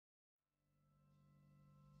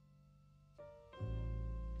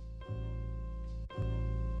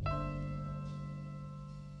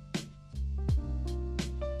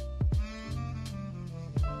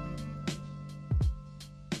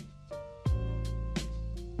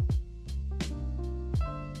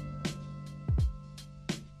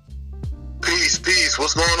Peace.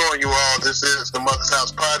 What's going on, you all? This is the Mother's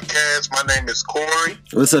House Podcast. My name is Corey.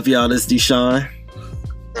 What's up, y'all? This is Deshaun.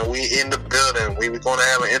 And we in the building. We're going to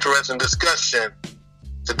have an interesting discussion.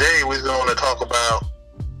 Today, we're going to talk about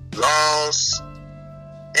laws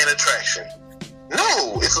and attraction.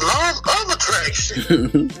 No, it's laws of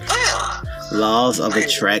attraction. Laws of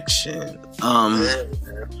attraction.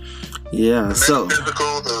 Yeah. So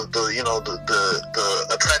physical, the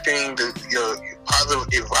attracting your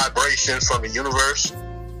positive vibrations from the universe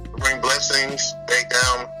to bring blessings back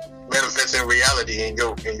down, manifesting reality in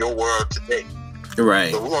your world today.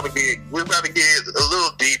 Right. So we're about to get a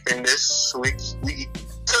little deep in this. We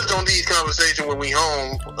touched on these conversations when we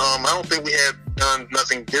home. I don't think we have done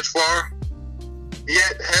nothing this far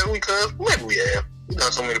yet, have we? Cause maybe we have. We've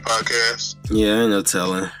done so many podcasts. Yeah, ain't no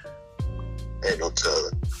telling.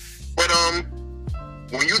 But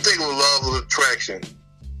when you think of love of attraction,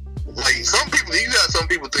 like some people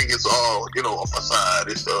think it's all, a facade.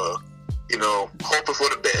 It's hoping for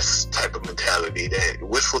the best type of mentality, that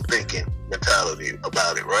wishful thinking mentality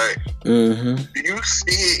about it, right? Mm-hmm. Do you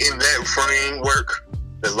see it in that framework,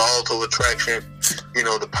 the laws of attraction,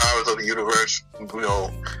 the powers of the universe,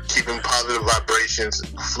 keeping positive vibrations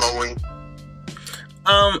flowing?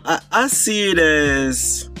 I see it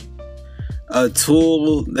as a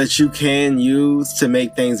tool that you can use to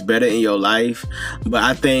make things better in your life, but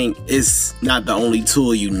I think it's not the only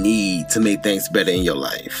tool you need to make things better in your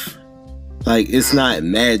life. Like, it's not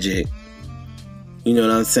magic, you know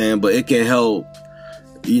what I'm saying? But it can help,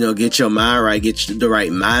 get your mind right, get the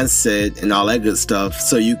right mindset and all that good stuff,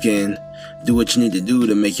 so you can do what you need to do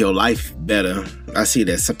to make your life better. I see it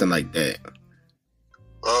as something like that.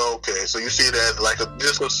 Okay, so you see it as like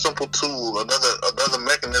just a simple tool, another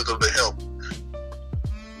mechanism to help.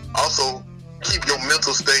 Also, keep your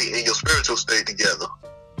mental state and your spiritual state together.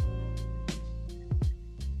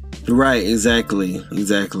 Right, exactly.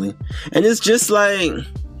 And it's just like,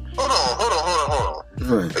 hold on.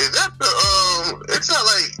 Right. Is that the it sound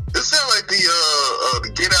like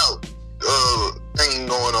the Get Out thing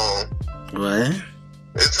going on? What?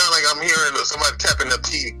 It sounds like I'm hearing somebody tapping a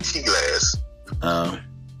tea glass. Oh.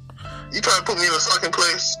 You trying to put me in a sucking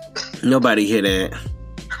place? Nobody hear that.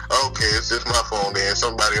 Okay, it's just my phone then.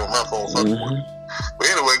 Somebody on my phone sucking. But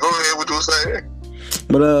anyway, go ahead. What you were saying?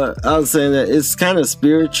 But I was saying that it's kind of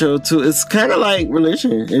spiritual too. It's kind of like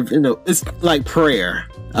religion. It's like prayer,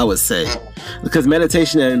 I would say, because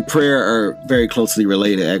meditation and prayer are very closely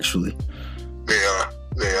related. Actually, they are.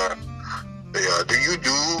 Do you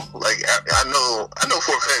do I know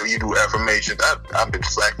for a fact you do affirmations. I've been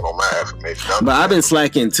slacking on my affirmations. But I've been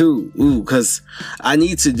slacking too, because I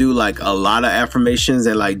need to do like a lot of affirmations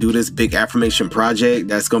and like do this big affirmation project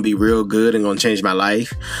that's gonna be real good and gonna change my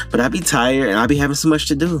life. But I be tired and I be having so much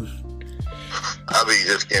to do. I be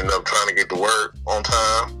just getting up trying to get to work on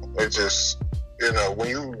time. It's just when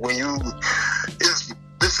you it's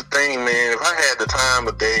this the thing, man. If I had the time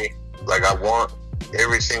of day like I want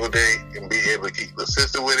every single day and be able to keep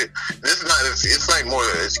consistent with it, it's like more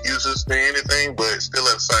excuses than anything, but still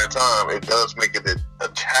at the same time it does make it a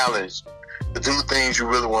challenge to do things you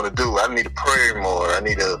really want to do. I need to pray more, I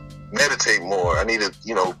need to meditate more, I need to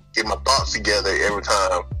get my thoughts together every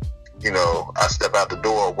time I step out the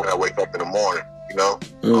door when I wake up in the morning.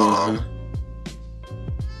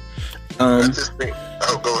 I just think,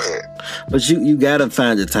 go ahead. But you gotta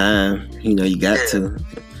find the time, you got to,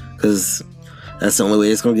 because that's the only way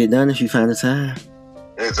it's gonna get done, if you find the time.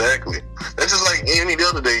 Exactly. That's just like any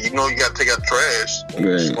other day. You gotta take out the trash. Right.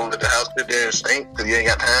 You're just gonna let the house sit there and stink because you ain't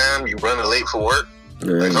got time. You running late for work.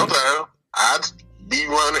 Right. Like sometimes I'll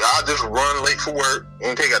just run late for work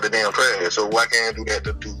and take out the damn trash. So why can't I do that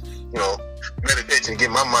to do meditation, get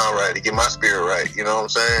my mind right, to get my spirit right? You know what I'm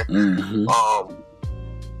saying? Mm-hmm.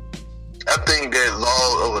 I think that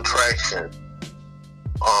law of attraction,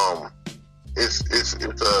 it's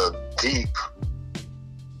a deep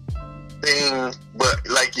thing, but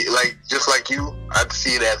like just like you, I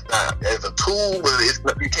see it as a tool, but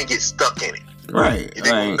you can't get stuck in it. Right. You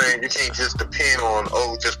know what I'm saying? You can't just depend on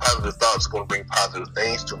just positive thoughts going to bring positive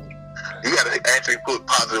things to me. You got to actually put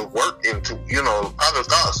positive work into positive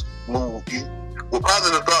thoughts move you. With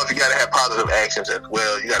positive thoughts, you got to have positive actions as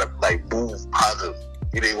well. You got to move positive.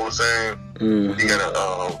 You know what I'm saying? Mm-hmm. You got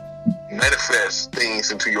to manifest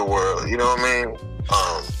things into your world. You know what I mean?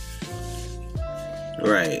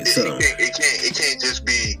 Right. So it can't just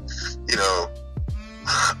be,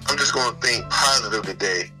 I'm just gonna think positive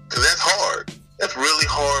today, because that's hard. That's really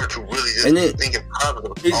hard to really just be thinking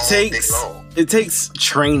positive all day long. It takes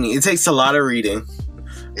training. It takes a lot of reading.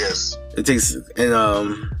 Yes. It takes,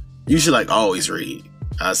 and you should always read.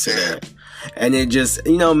 I say that. And it just,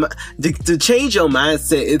 to change your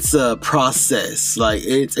mindset, it's a process. Like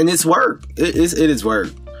it's work. It is work.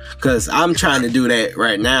 Cause I'm trying to do that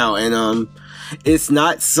right now. And, it's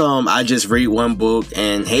not I just read one book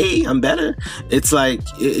and hey, I'm better. It's like,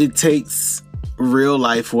 it takes real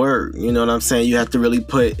life work. You know what I'm saying? You have to really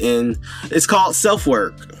put in, it's called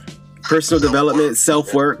self-work, personal development,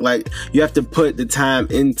 self-work. Like you have to put the time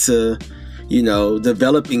into,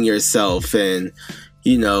 developing yourself and,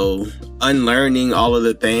 unlearning all of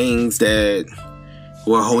the things that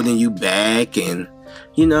were holding you back and,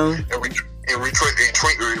 retraining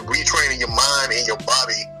your mind and your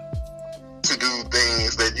body to do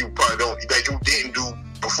things that you didn't do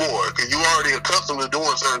before, because you already accustomed to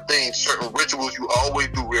doing certain things, certain rituals you always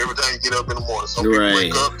do every time you get up in the morning. Some people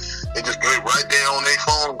wake up and just go right down on their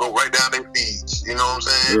phone, go right down their feeds. You know what I'm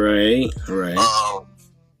saying? Right.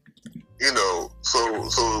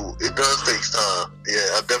 So it does take time.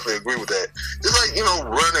 Yeah, I definitely agree with that. Just like,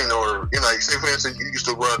 running, or, like say for instance, you used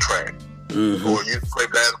to run track, or you used to play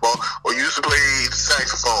basketball, or you used to play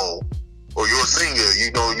saxophone, or you're a singer,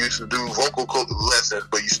 you used to do vocal lessons,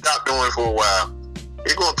 but you stopped doing it for a while.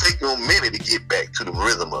 It's going to take you a minute to get back to the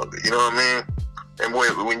rhythm of it. You know what I mean? And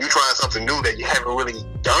when you try something new that you haven't really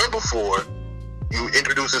done before, you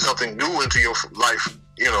introducing something new into your life,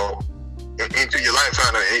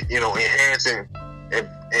 trying to, enhance and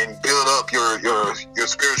build up your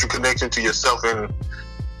spiritual connection to yourself in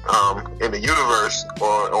the universe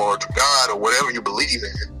or to God or whatever you believe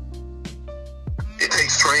in. It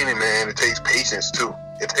takes training, man. It takes patience too.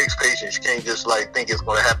 It takes patience. You can't just think it's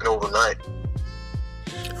going to happen overnight.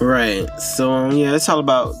 Right. So it's all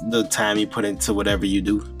about the time you put into whatever you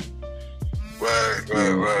do. Right.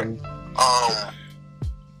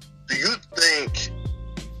 Do you think?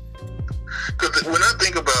 Because when I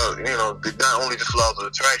think about not only just laws of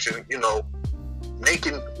attraction,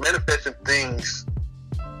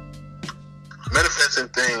 manifesting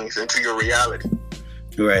things into your reality.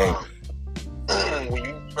 Right. When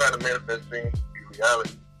you try to manifest things into your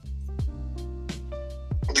reality,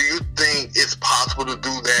 do you think it's possible to do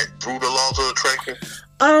that through the laws of attraction?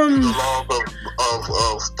 The laws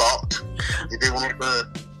of thought? You dig what I'm saying?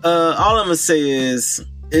 All I'm gonna say is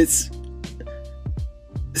it's,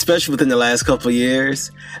 especially within the last couple of years,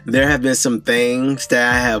 there have been some things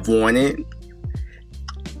that I have wanted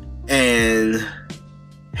and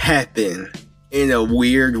happen in a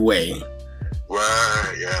weird way.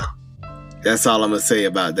 Right, yeah. That's all I'm gonna say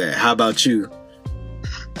about that. How about you?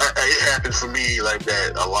 It happens for me like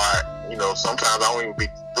that a lot. Sometimes I don't even be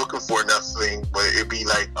looking for nothing, but it'd be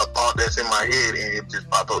like a thought that's in my head and it just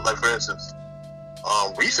pop up. Like for instance,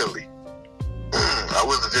 recently, I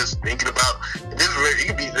was just thinking about, and it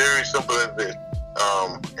could be very simple as this,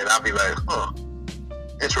 and I'd be like,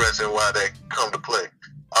 interesting why that come to play.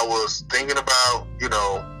 I was thinking about,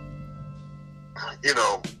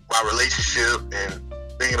 my relationship and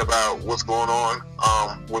thinking about what's going on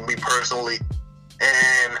with me personally,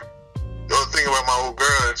 and I was thinking about my old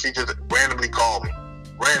girl, and she just randomly called me.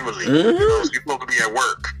 Randomly. She's supposed to be at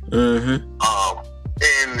work. And,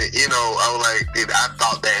 I was like, I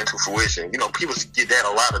thought that into fruition. People get that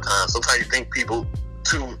a lot of times. Sometimes you think people,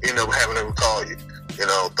 too, end up having them call you.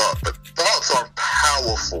 But thoughts are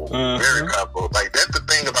powerful. Very powerful. Like, that's the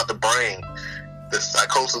thing about the brain. The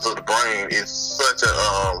psychosis of the brain is such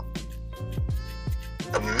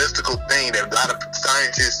a mystical thing that a lot of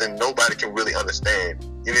scientists and nobody can really understand.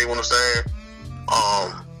 You know what I'm saying?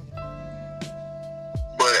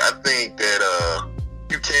 But I think that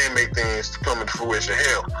you can make things come into fruition.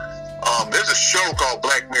 Hell, there's a show called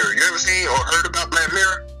Black Mirror. You ever seen or heard about Black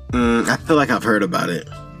Mirror? I feel like I've heard about it.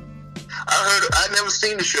 I never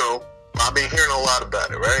seen the show. I've been hearing a lot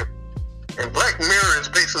about it, right? And Black Mirror is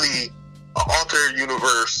basically an alternate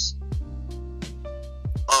universe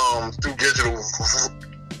through digital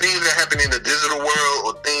things that happen in the digital world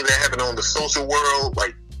or things that happen on the social world,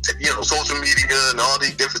 like social media and all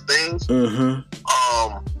these different things.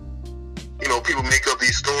 People make up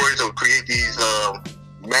these stories or create these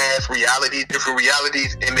mass reality, different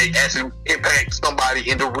realities, and they actually impact somebody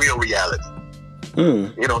in the real reality.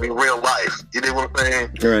 In real life. You know what I'm saying?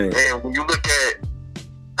 Right. And when you look at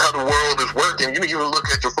how the world is working, you even look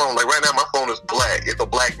at your phone. Like right now, my phone is black. It's a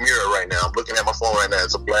black mirror right now. I'm looking at my phone right now.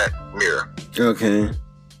 It's a black mirror. Okay.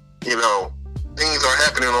 Things are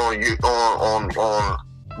happening on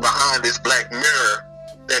behind this black mirror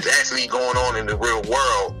that's actually going on in the real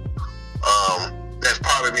world. That's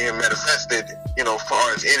probably being manifested, as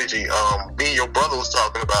far as energy. Me and your brother was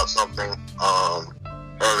talking about something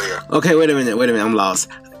earlier. Okay, wait a minute, I'm lost.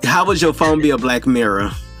 How would your phone be a black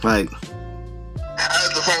mirror? Like, how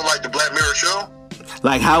is the phone like the Black Mirror show?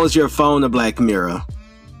 Like, how is your phone a black mirror?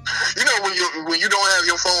 You know, when you don't have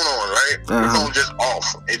your phone on, right? Your phone just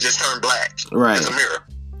off. It just turned black. Right. It's a mirror.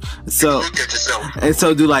 So you look at yourself. And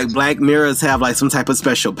so, do like black mirrors have like some type of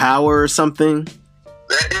special power or something?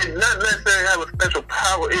 It not necessarily have a special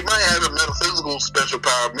power. It might have a metaphysical special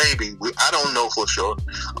power, maybe. I don't know for sure.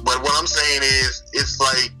 But what I'm saying is, it's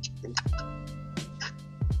like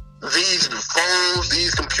these phones,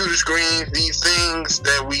 these computer screens, these things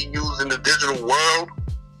that we use in the digital world.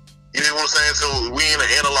 You know what I'm saying? So we in an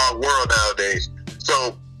analog world nowadays.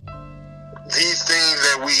 So these things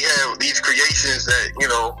that we have, these creations that, you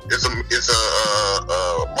know, it's a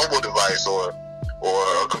mobile device or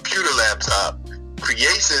a computer laptop.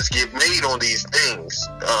 Creations get made on these things.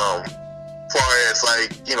 Far as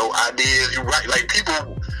like, you know, ideas, you write, like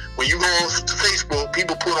people, when you go on to Facebook,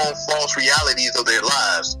 people put on false realities of their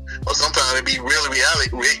lives, or sometimes it be real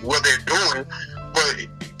reality what they're doing, but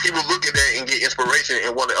people look at that and get inspiration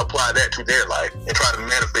and want to apply that to their life and try to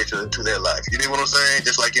manifest it into their life. You know what I'm saying?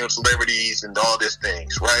 Just like, you know, celebrities and all these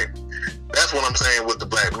things, right? That's what I'm saying with the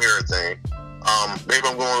Black Mirror thing. Maybe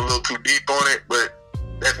I'm going a little too deep on it, but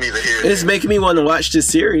that's neither here nor there. It's making me want to watch this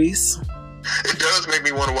series. It does make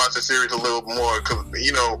me want to watch the series a little more because,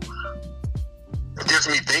 you know, just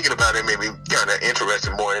me thinking about it made me kind of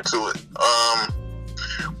interested more into it.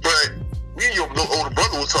 But me and your little older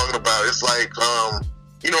brother was talking about, it's like,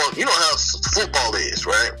 you know how football is,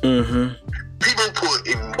 right? Mm-hmm. People put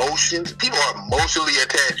emotions. People are emotionally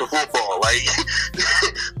attached to football. Like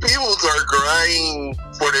people are crying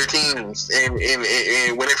for their teams, and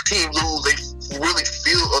when their team lose, they really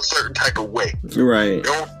feel a certain type of way. Right.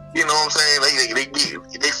 You know what I'm saying?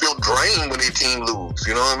 They feel drained when their team lose.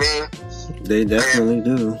 You know what I mean? They definitely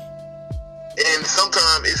do. And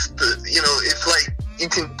sometimes it's like you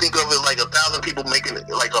can think of it like 1,000 people making it,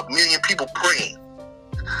 like 1,000,000 people praying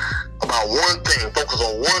about one thing, focus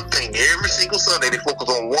on one thing. Every single Sunday, they focus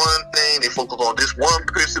on one thing. They focus on this one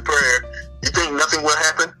Christian prayer. You think nothing will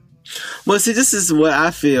happen? Well, see, this is what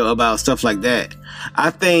I feel about stuff like that. I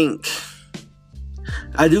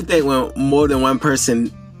do think when more than one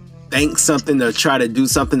person thinks something or try to do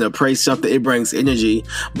something or pray something, it brings energy.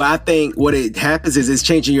 But I think what it happens is it's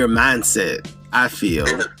changing your mindset, I feel.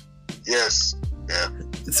 Yes. Yeah.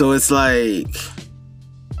 So it's like,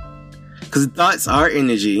 because thoughts are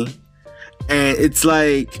energy, and it's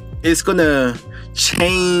like it's gonna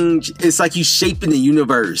change. It's like you shaping the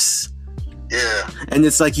universe. Yeah. And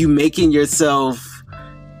it's like you making yourself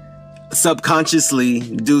subconsciously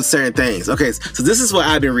do certain things. Okay, so this is what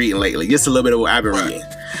I've been reading lately. Just a little bit of what I've been reading.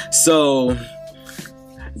 So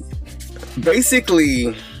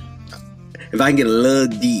basically, if I can get a little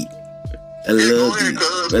deep,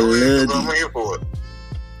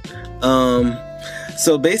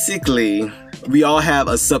 so basically, we all have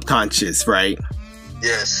a subconscious, right?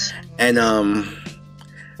 Yes. And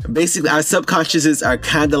basically, our subconsciouses are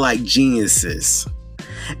kind of like geniuses.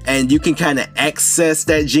 And you can kind of access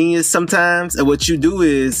that genius sometimes. And what you do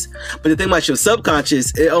is, but the thing about your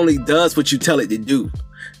subconscious, it only does what you tell it to do.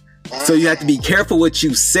 So you have to be careful what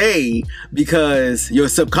you say, because your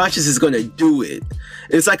subconscious is going to do it.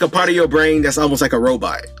 It's like a part of your brain that's almost like a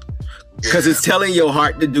robot. Because it's telling your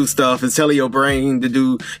heart to do stuff. It's telling your brain to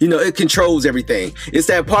do, it controls everything. It's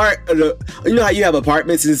that part of you know how you have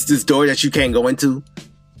apartments and it's this door that you can't go into?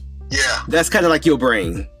 Yeah. That's kind of like your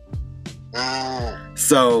brain.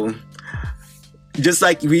 So, just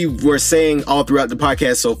like we were saying all throughout the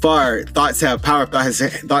podcast so far, thoughts have power,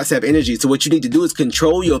 thoughts have energy. So what you need to do is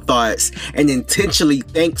control your thoughts and intentionally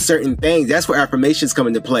think certain things. That's where affirmations come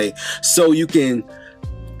into play. So you can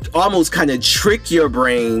almost kind of trick your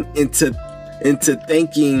brain into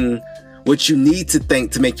thinking what you need to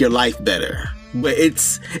think to make your life better. But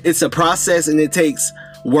it's a process, and it takes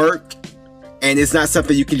work, and it's not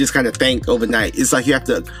something you can just kind of think overnight. It's like you have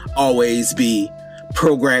to always be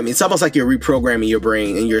programming. It's almost like you're reprogramming your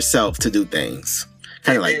brain and yourself to do things.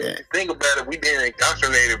 Kind of like that. Think about it, we've been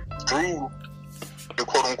indoctrinated through the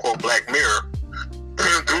quote-unquote Black Mirror,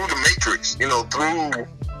 through the Matrix, through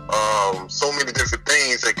so many different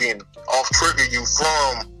things that can off-trigger you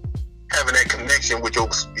from having that connection with your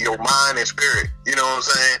mind and spirit. You know what I'm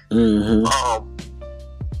saying? Mm-hmm.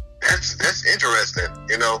 That's interesting,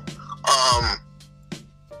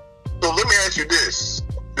 So let me ask you this.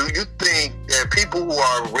 Do you think that people who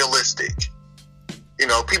are realistic,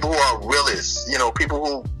 people who are realists, people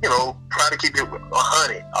who, try to keep it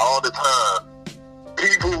 100 all the time,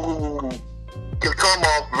 people who can come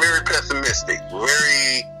off very pessimistic,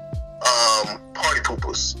 very party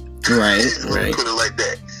poopers, right? Put it like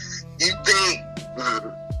that. You think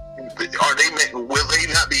will they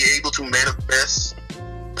not be able to manifest?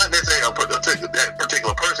 Not necessarily that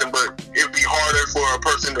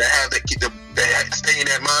person that has that stay in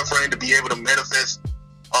that mind frame to be able to manifest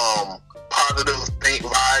positive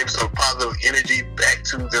vibes or positive energy back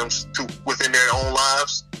to them within their own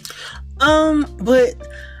lives? But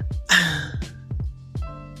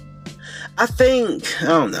I think, I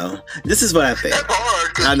don't know. This is what I think. That's hard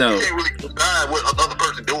because I know. You can't really decide what another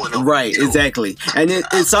person doing. Though, right, exactly. And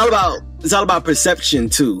it's all about perception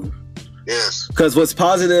too. Yes. Because what's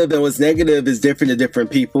positive and what's negative is different to different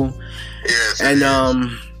people. Yes. And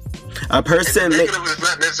a person. And negative is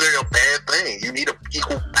not necessarily a bad thing. You need an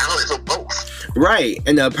equal balance of both. Right,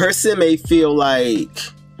 and a person may feel like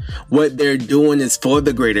what they're doing is for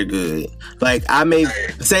the greater good. Like I may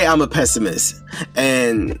say I'm a pessimist,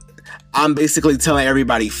 and I'm basically telling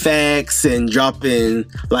everybody facts and dropping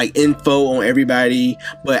like info on everybody,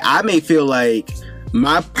 but I may feel like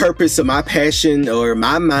my purpose or my passion or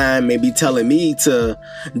my mind may be telling me to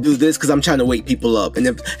do this because I'm trying to wake people up. And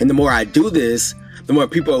the more I do this, the more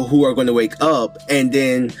people who are going to wake up, and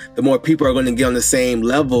then the more people are going to get on the same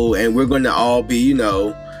level, and we're going to all be, you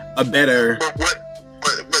know, a better.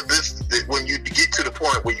 But this, when you get to the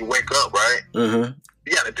point where you wake up, right? Mm-hmm.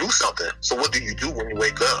 You got to do something. So what do you do when you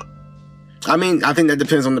wake up? I mean, I think that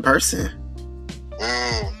depends on the person.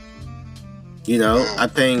 You know, I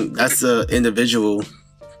think that's an individual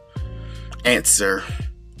answer.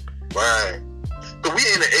 Right. So we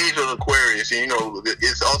in the age of Aquarius, and you know,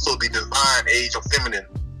 it's also the divine age of feminine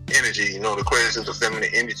energy. You know, the Aquarius is the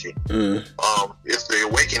feminine energy. It's the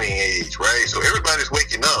awakening age, right? So everybody's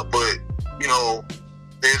waking up, but you know,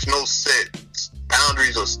 there's no set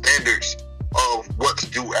boundaries or standards of what to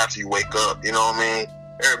do after you wake up. You know what I mean?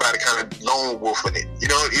 Everybody kind of lone wolfing it. You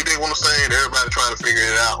know, you dig what I'm saying? Everybody trying to figure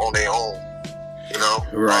it out on their own. You know?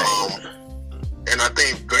 Right. And I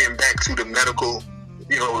think getting back to the medical,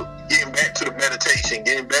 you know, getting back to the meditation,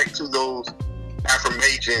 getting back to those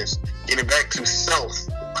affirmations, getting back to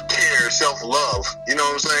self-care, self-love, you know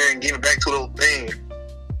what I'm saying? Getting back to those things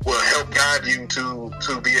will help guide you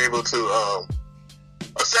to be able to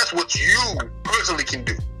assess what you personally can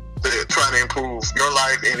do to try to improve your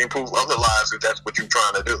life and improve other lives if that's what you're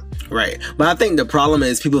trying to do. Right. But I think the problem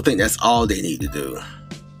is people think that's all they need to do.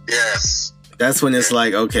 Yes. That's when it's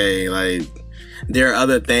like, okay, like there are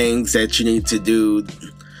other things that you need to do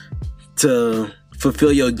to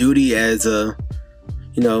fulfill your duty as a,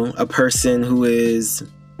 you know, a person who is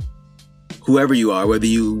whoever you are, whether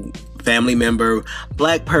you family member,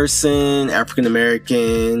 black person, African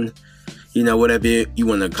American, you know, whatever you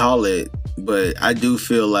want to call it. But I do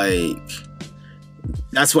feel like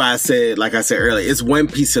that's why I said, like I said earlier, it's one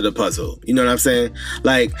piece of the puzzle. You know what I'm saying?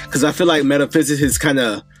 Like, because I feel like metaphysics is kind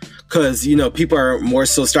of, because, you know, people are more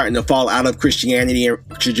so starting to fall out of Christianity and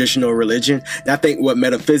traditional religion. And I think what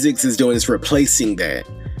metaphysics is doing is replacing that.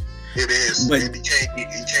 It is. But you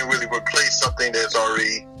can't really replace something that's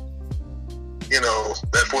already, you know,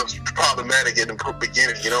 that's what's problematic in the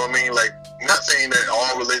beginning. You know what I mean? Like, I'm not saying that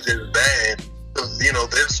all religion is bad. Because, you know,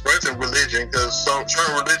 there's strength in religion because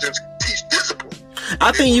certain religions teach discipline.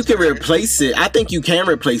 I think you can replace it. I think you can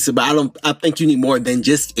replace it, but I think you need more than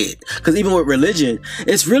just it. Because even with religion,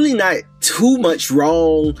 it's really not too much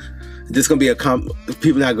wrong. There's gonna be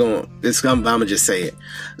people not going. I'm gonna just say it.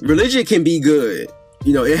 Religion can be good.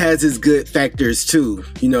 You know, it has its good factors too.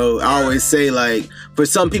 You know, I always say, like, for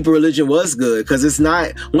some people, religion was good because it's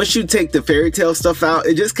not. Once you take the fairy tale stuff out,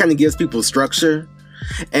 it just kind of gives people structure.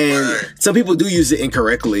 And some people do use it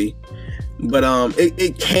incorrectly, but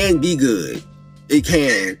it can be good. It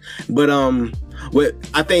can, but what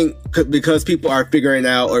I think because people are figuring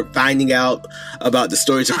out or finding out about the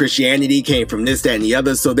stories of Christianity came from this, that, and the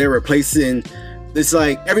other, so they're replacing. It's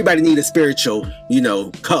like everybody need a spiritual, you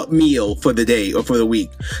know, meal for the day or for the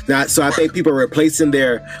week. So I think people are replacing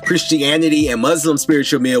their Christianity and Muslim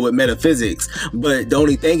spiritual meal with metaphysics. But the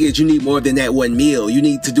only thing is you need more than that one meal. You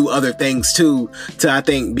need to do other things too to, I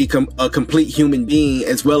think, become a complete human being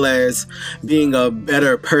as well as being a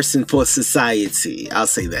better person for society. I'll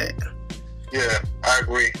say that. Yeah, I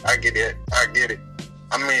agree. I get it.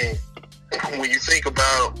 I mean, when you think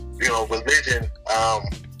about, you know, religion,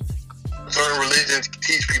 certain religions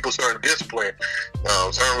teach people certain discipline.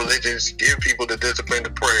 Certain religions give people the discipline to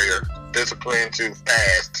prayer, discipline to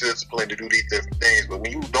fast, discipline to do these different things. But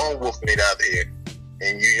when you don't wolfing it out there,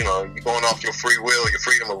 and you're going off your free will, your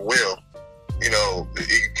freedom of will, you know,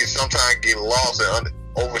 you can sometimes get lost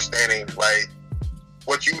in understanding like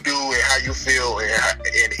what you do and how you feel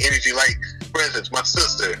and energy. Like, for instance, my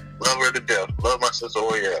sister, love her to death, love my sister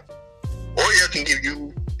Oya. Oya can give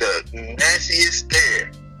you the nastiest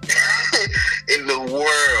stare in the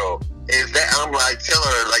world. Is that I'm like telling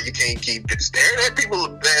her, like, you can't keep staring at people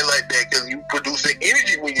bad like that because you producing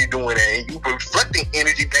energy when you're doing that, and you reflecting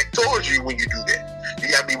energy towards you when you do that.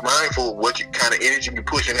 You gotta be mindful of what kind of energy you're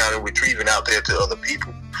pushing out and retrieving out there to other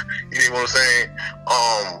people. You know what I'm saying?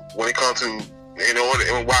 When it comes to, in order,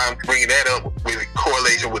 and why I'm bringing that up with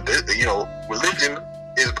correlation with this, religion,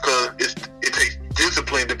 is because it takes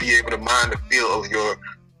discipline to be able to mind the feel of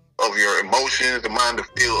your emotions, the mind the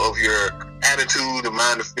feel of your attitude, the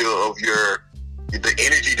mind the feel of the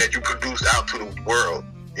energy that you produce out to the world,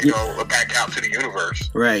 or back out to the universe.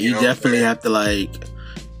 Right. You definitely have to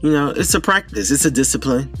it's a practice. It's a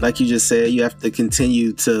discipline. Like you just said, you have to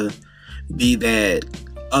continue to be that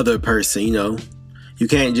other person, You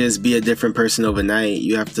can't just be a different person overnight.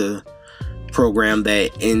 You have to program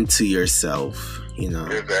that into yourself,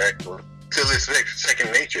 Exactly. Till it's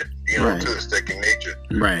second nature, right. Till it's second nature.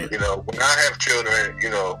 Right. When I have children,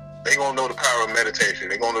 they're going to know the power of meditation.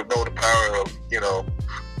 They're going to know the power of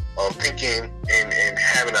thinking and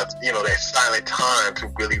having that silent time to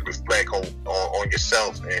really reflect on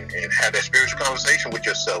yourself and have that spiritual conversation with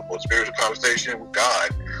yourself, or spiritual conversation with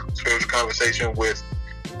God, spiritual conversation with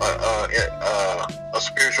a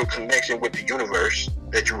spiritual connection with the universe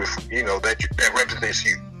that represents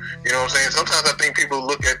you. You know what I'm saying? Sometimes I think people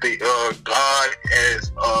look at the God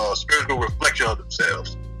as a spiritual reflection of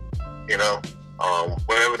themselves.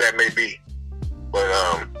 Whatever that may be. But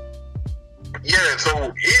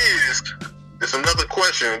so it's another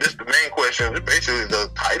question. This is the main question. It's basically the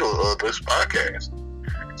title of this podcast.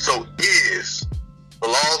 So is the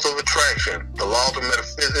laws of attraction, the laws of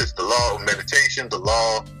metaphysics, the law of meditation, the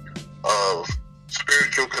law of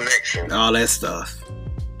spiritual connection, all that stuff,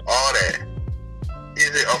 all that, is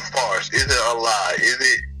it a farce? Is it a lie? Is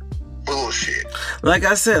it bullshit? Like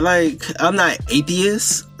I said, I'm not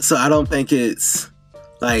atheist, so I don't think it's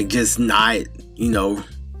just not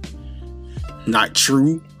not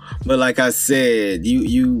true. But like I said,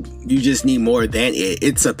 you just need more than it.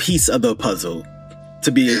 It's a piece of the puzzle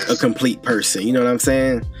to be a complete person. You know what I'm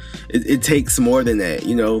saying? It takes more than that.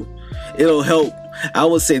 It'll help. I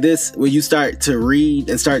will say this: when you start to read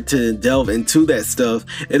and start to delve into that stuff,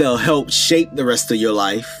 it'll help shape the rest of your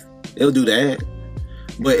life. It'll do that,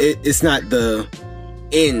 but it's not the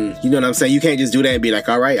end. You know what I'm saying? You can't just do that and be like,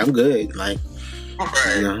 all right, I'm good.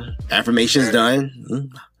 Affirmations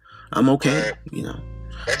done. I'm okay. Right.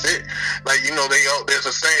 That's it. There's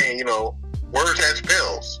a saying, words have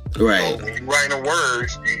spells. Right. When you writing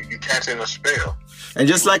words, you casting a spell. And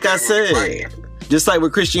just like I said, just like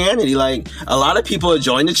with Christianity, a lot of people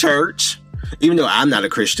join the church, even though I'm not a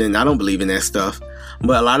Christian, I don't believe in that stuff.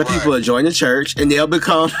 But a lot of people will join the church and they'll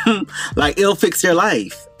become it'll fix their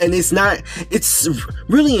life. And it's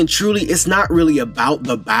really and truly, it's not really about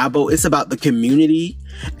the Bible. It's about the community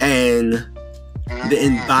and the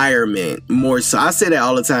environment more so. I say that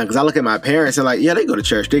all the time because I look at my parents and they go to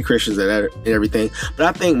church, they're Christians and everything. But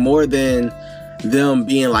I think more than them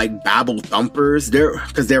being Bible thumpers,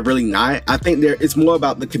 because they're really not. I think it's more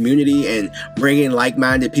about the community and bringing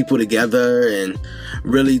like-minded people together and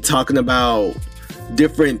really talking about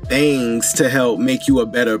different things to help make you a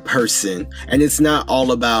better person. And it's not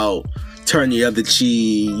all about turn the other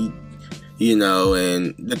cheek, and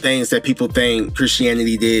the things that people think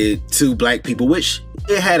Christianity did to black people, which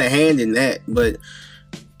it had a hand in that. But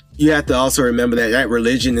you have to also remember that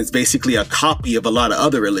religion is basically a copy of a lot of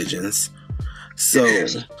other religions. So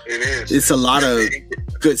it is. It's a lot of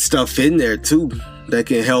good stuff in there too that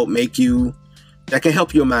can help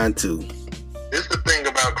help your mind too. This is the thing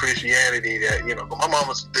about Christianity that, my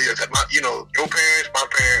mama said, your parents, my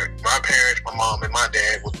parents, my mom and my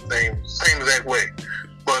dad was the same exact way.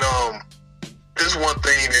 But this is one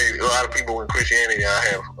thing that a lot of people in Christianity I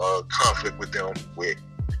have conflict with them with.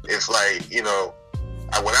 It's when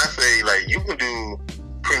I say you can do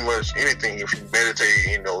pretty much anything if you meditate,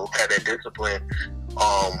 have that discipline.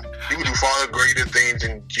 You can do far greater things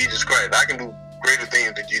than Jesus Christ. I can do greater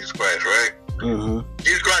things than Jesus Christ, right? Mm-hmm.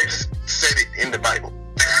 Jesus Christ said it in the Bible.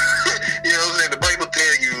 You know what I'm saying? The Bible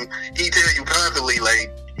he tell you constantly,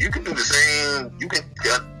 you can do the same. You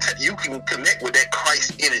can connect with that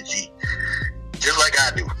Christ energy, just like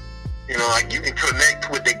I do. You can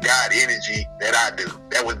connect with the God energy that I do.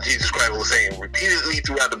 That was Jesus Christ was saying repeatedly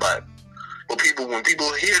throughout the Bible. But when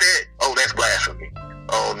people hear that, oh, that's blasphemy.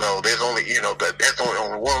 Oh no, there's only that's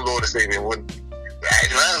only one Lord and Savior. When in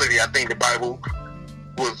actuality, I think the Bible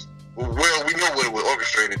was. Well, we know what it was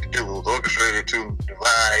orchestrated to do. It was orchestrated to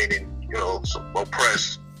divide and,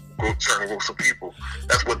 oppress certain groups of people.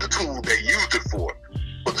 That's what the tool they used it for.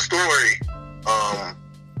 But the story of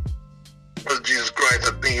Jesus Christ,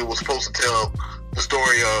 I think it was supposed to tell the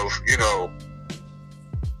story of,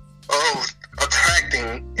 of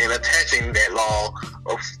attracting and attaching that law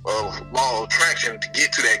of attraction to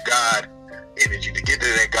get to that God energy, to get to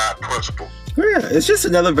to that God principle. Yeah, it's just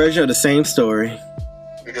another version of the same story.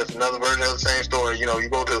 It's just another version of the same story. You know, you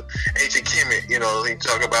go to ancient Kemet, you know, they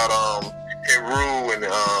talk about Heru and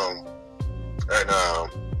I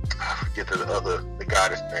forget the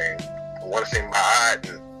goddess name. I want to say Ma'at,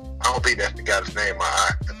 and I don't think that's the goddess name,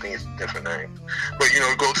 Ma'at. I think it's a different name. But, you know,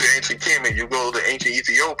 you go to ancient Kemet, you go to ancient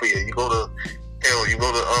Ethiopia, you go to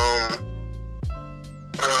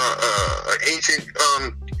ancient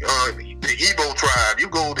the Igbo tribe, you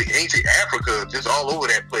go to ancient Africa, just all over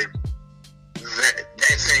that place.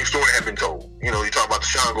 That same story has been told. You know, you talk about the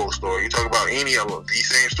Shango story, you talk about any of them. These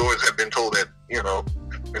same stories have been told that, you know,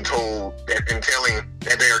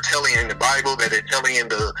 that they are telling in the Bible, that they're telling in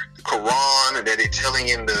the Quran, and that they're telling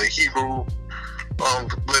in the Hebrew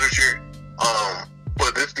literature.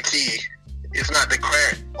 But this is the key. It's not the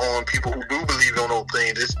crack on people who do believe on those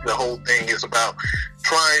things. The whole thing is about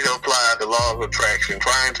trying to apply the law of attraction,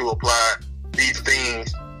 trying to apply these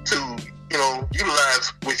things to, you know,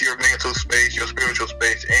 utilize with your mental space, your spiritual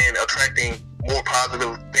space, and attracting more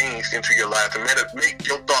positive things into your life and make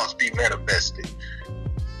your thoughts be manifested.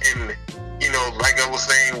 And, you know, like I was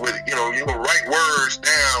saying, with, you know, you can write words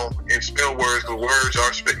down and spell words. The words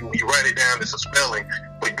are, when you write it down, it's a spelling,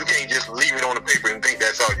 but you can't just leave it on the paper and think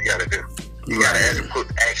that's all you got to do. You got to actually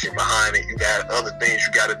put action behind it. You got other things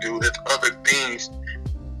you got to do. There's other things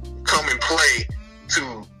come in play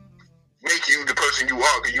to make you the person you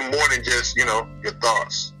are, because you're more than just, you know, your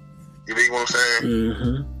thoughts. You dig what I'm saying?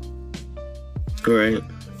 Mm-hmm. Great.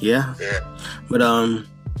 Yeah. Yeah. But,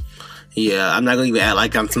 yeah, I'm not going to even act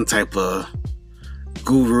like I'm some type of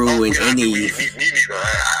guru in any... Me neither.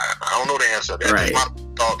 I don't know the answer. That's right. My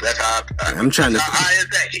thought. That's how I'm trying to...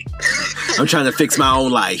 I'm trying to fix my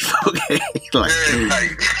own life, okay? Like,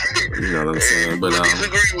 you know what I'm saying? But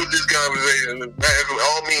disagree with this conversation. By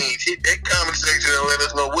all means, hit that comment section and let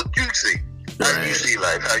us know what you see. How you see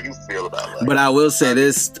life, how you feel about life. But I will say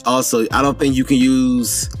this also, I don't think you can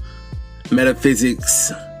use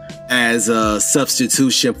metaphysics as a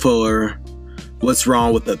substitution for what's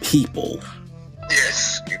wrong with the people.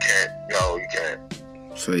 Yes, you can't. No, you can't.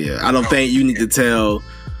 So yeah, I don't think you need to tell,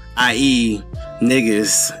 i.e.,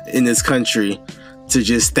 niggas in this country to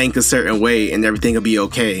just think a certain way and everything will be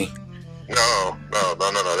okay. No.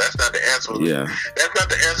 That's not the answer. Yeah. That's not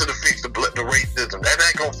the answer to fix the racism. That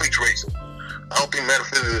ain't gonna fix racism. I don't think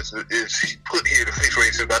metaphysics is put here to fix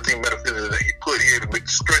racism. I think metaphysics is put here to make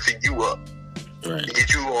stressing you up. Right. To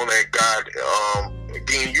get you on that God,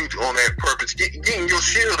 getting you on that purpose, getting your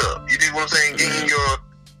shield up. You dig what I'm saying? Getting your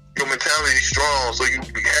mentality strong, so you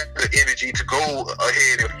have the energy to go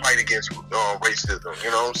ahead and fight against racism.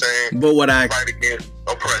 You know what I'm saying? But fight against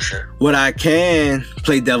oppression. What I can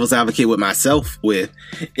play devil's advocate with myself with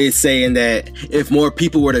is saying that if more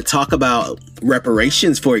people were to talk about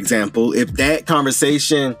reparations, for example, if that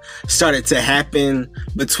conversation started to happen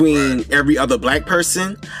between every other black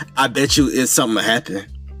person, I bet you it's something to happen.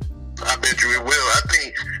 I bet you it will. I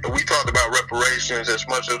think if we talked about reparations as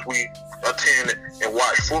much as we attend and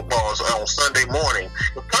watch football on Sunday morning,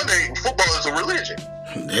 Sunday football is a religion.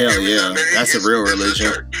 Hell yeah, Sunday, that's a real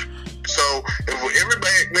religion. So if every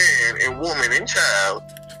black man and woman and child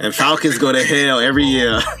and Falcons go to hell every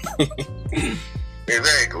year.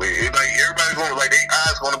 Exactly. It's like everybody's going to, like, their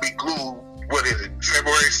eyes going to be glued. What is it?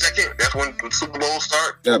 February 2nd? That's when the Super Bowl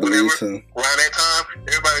starts. I believe so. Around that time,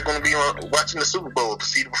 everybody's going to be watching the Super Bowl to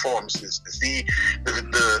see the performances, to see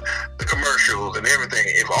the commercials and everything.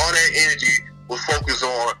 If all that energy was focused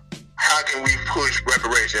on how can we push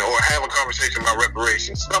reparation or have a conversation about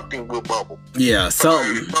reparations, something will bubble. Yeah,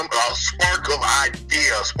 something. A spark of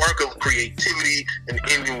idea, a spark of creativity and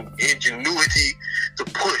ingenuity to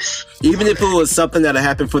push. Even if it was something that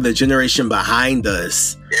happened for the generation behind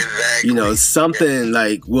us. Exactly. You know, something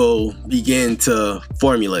like will begin to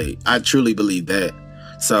formulate. I truly believe that.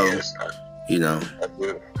 So, yes, you know. But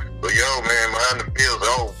yo, man, behind the fields,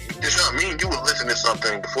 Deshaun, me and you were listening to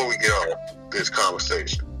something before we get on this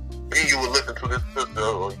conversation. Me and you were listening to this a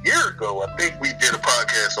year ago. I think we did a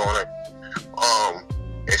podcast on it.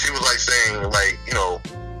 And she was like saying, like, you know,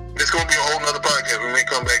 it's going to be a whole nother podcast. We may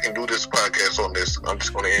come back and do this podcast on this. I'm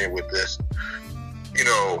just going to end with this. You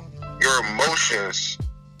know, your emotions,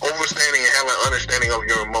 understanding and having an understanding of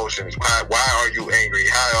your emotions. Why are you angry?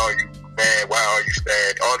 How are you mad? Why are you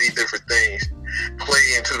sad? All these different things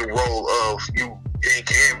play into the role of you and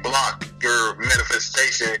can block your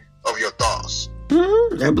manifestation of your thoughts.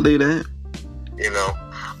 Mm-hmm. I believe that. You know,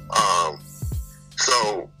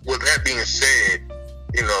 so with that being said,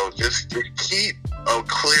 you know, just to keep a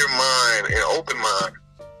clear mind and open mind,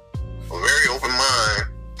 a very open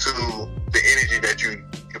mind to the energy that you're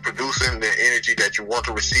producing, the energy that you want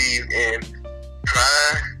to receive, and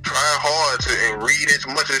try hard and read as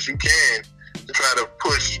much as you can to try to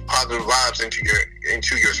push positive vibes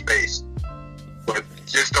into your space. But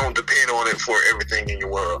just don't depend on it for everything in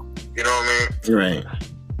your world. You know what I mean?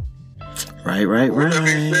 Right. With that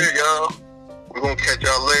being said, y'all, we're gonna catch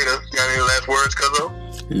y'all later. You got any last words,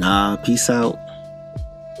 Cuzzo? Nah, peace out.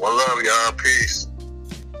 One love, y'all. Peace.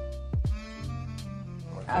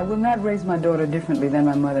 I will not raise my daughter differently than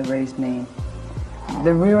my mother raised me.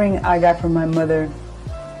 The rearing I got from my mother,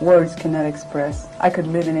 words cannot express. I could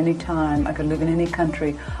live in any time, I could live in any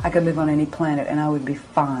country, I could live on any planet, and I would be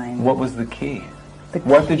fine. What was the key?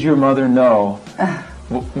 What did your mother know?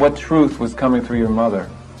 What truth was coming through your mother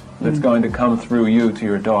that's going to come through you to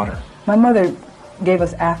your daughter? My mother gave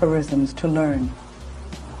us aphorisms to learn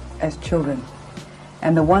as children.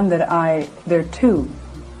 And the one that there are two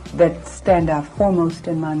that stand out foremost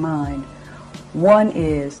in my mind. One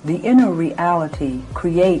is, the inner reality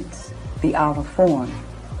creates the outer form.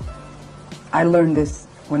 I learned this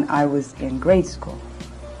when I was in grade school.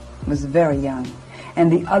 I was very young.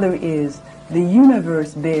 And the other is, the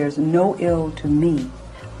universe bears no ill to me.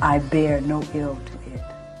 I bear no ill to